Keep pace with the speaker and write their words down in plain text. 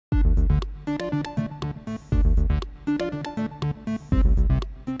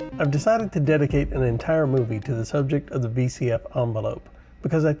I've decided to dedicate an entire movie to the subject of the VCF envelope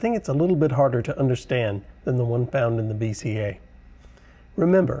because I think it's a little bit harder to understand than the one found in the VCA.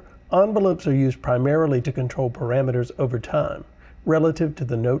 Remember, envelopes are used primarily to control parameters over time, relative to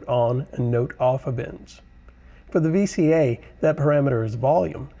the note on and note off events. For the VCA, that parameter is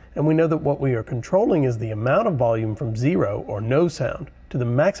volume, and we know that what we are controlling is the amount of volume from zero or no sound to the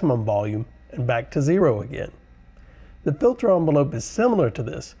maximum volume and back to zero again. The filter envelope is similar to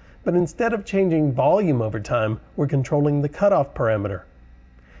this, but instead of changing volume over time, we're controlling the cutoff parameter.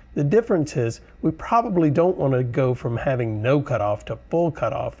 The difference is we probably don't want to go from having no cutoff to full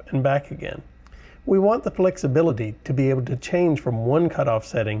cutoff and back again. We want the flexibility to be able to change from one cutoff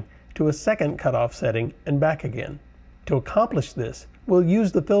setting to a second cutoff setting and back again. To accomplish this, we'll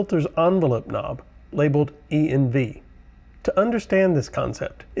use the filter's envelope knob, labeled ENV. To understand this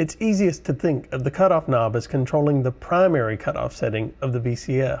concept, it's easiest to think of the cutoff knob as controlling the primary cutoff setting of the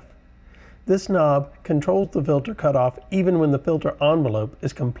VCF. This knob controls the filter cutoff even when the filter envelope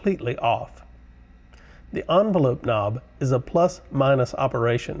is completely off. The envelope knob is a plus-minus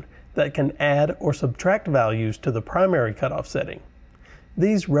operation that can add or subtract values to the primary cutoff setting.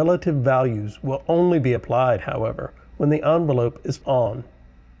 These relative values will only be applied, however, when the envelope is on.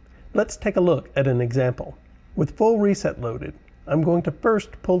 Let's take a look at an example. With full reset loaded, I'm going to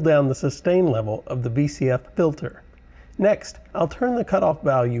first pull down the sustain level of the VCF filter. Next, I'll turn the cutoff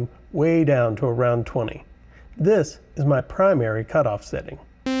value way down to around 20. This is my primary cutoff setting.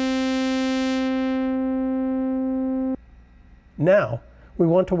 Now, we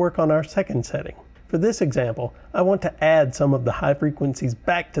want to work on our second setting. For this example, I want to add some of the high frequencies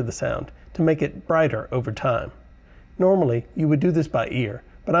back to the sound to make it brighter over time. Normally, you would do this by ear,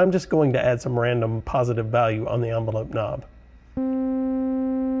 but I'm just going to add some random positive value on the envelope knob.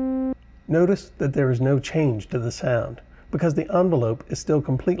 Notice that there is no change to the sound, because the envelope is still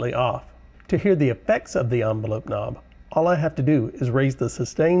completely off. To hear the effects of the envelope knob, all I have to do is raise the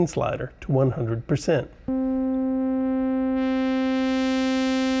sustain slider to 100%.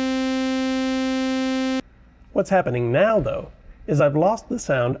 What's happening now, though, is I've lost the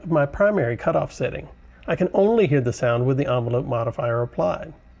sound of my primary cutoff setting. I can only hear the sound with the envelope modifier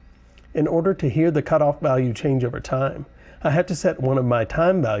applied. In order to hear the cutoff value change over time, I have to set one of my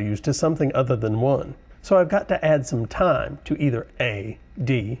time values to something other than 1. So I've got to add some time to either A,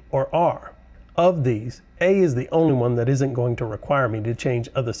 D, or R. Of these, A is the only one that isn't going to require me to change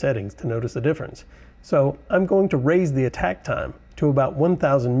other settings to notice a difference. So I'm going to raise the attack time to about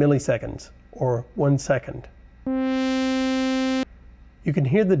 1000 milliseconds, or 1 second. You can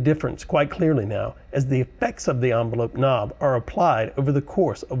hear the difference quite clearly now as the effects of the envelope knob are applied over the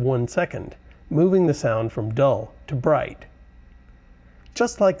course of 1 second, moving the sound from dull to bright.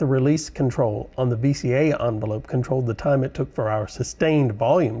 Just like the release control on the VCA envelope controlled the time it took for our sustained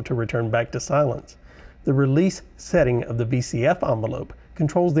volume to return back to silence, the release setting of the VCF envelope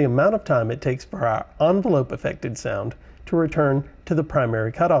controls the amount of time it takes for our envelope-affected sound to return to the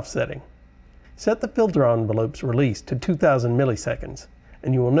primary cutoff setting. Set the filter envelope's release to 2000 milliseconds,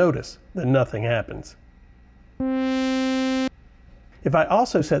 and you will notice that nothing happens. If I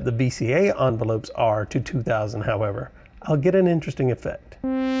also set the VCA envelope's R to 2000, however, I'll get an interesting effect.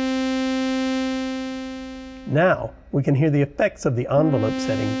 Now, we can hear the effects of the envelope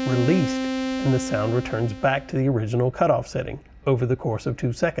setting released, and the sound returns back to the original cutoff setting over the course of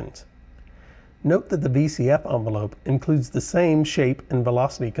 2 seconds. Note that the VCF envelope includes the same shape and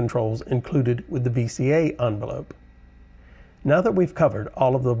velocity controls included with the VCA envelope. Now that we've covered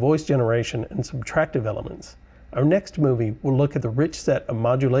all of the voice generation and subtractive elements, our next movie will look at the rich set of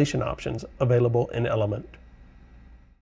modulation options available in Element.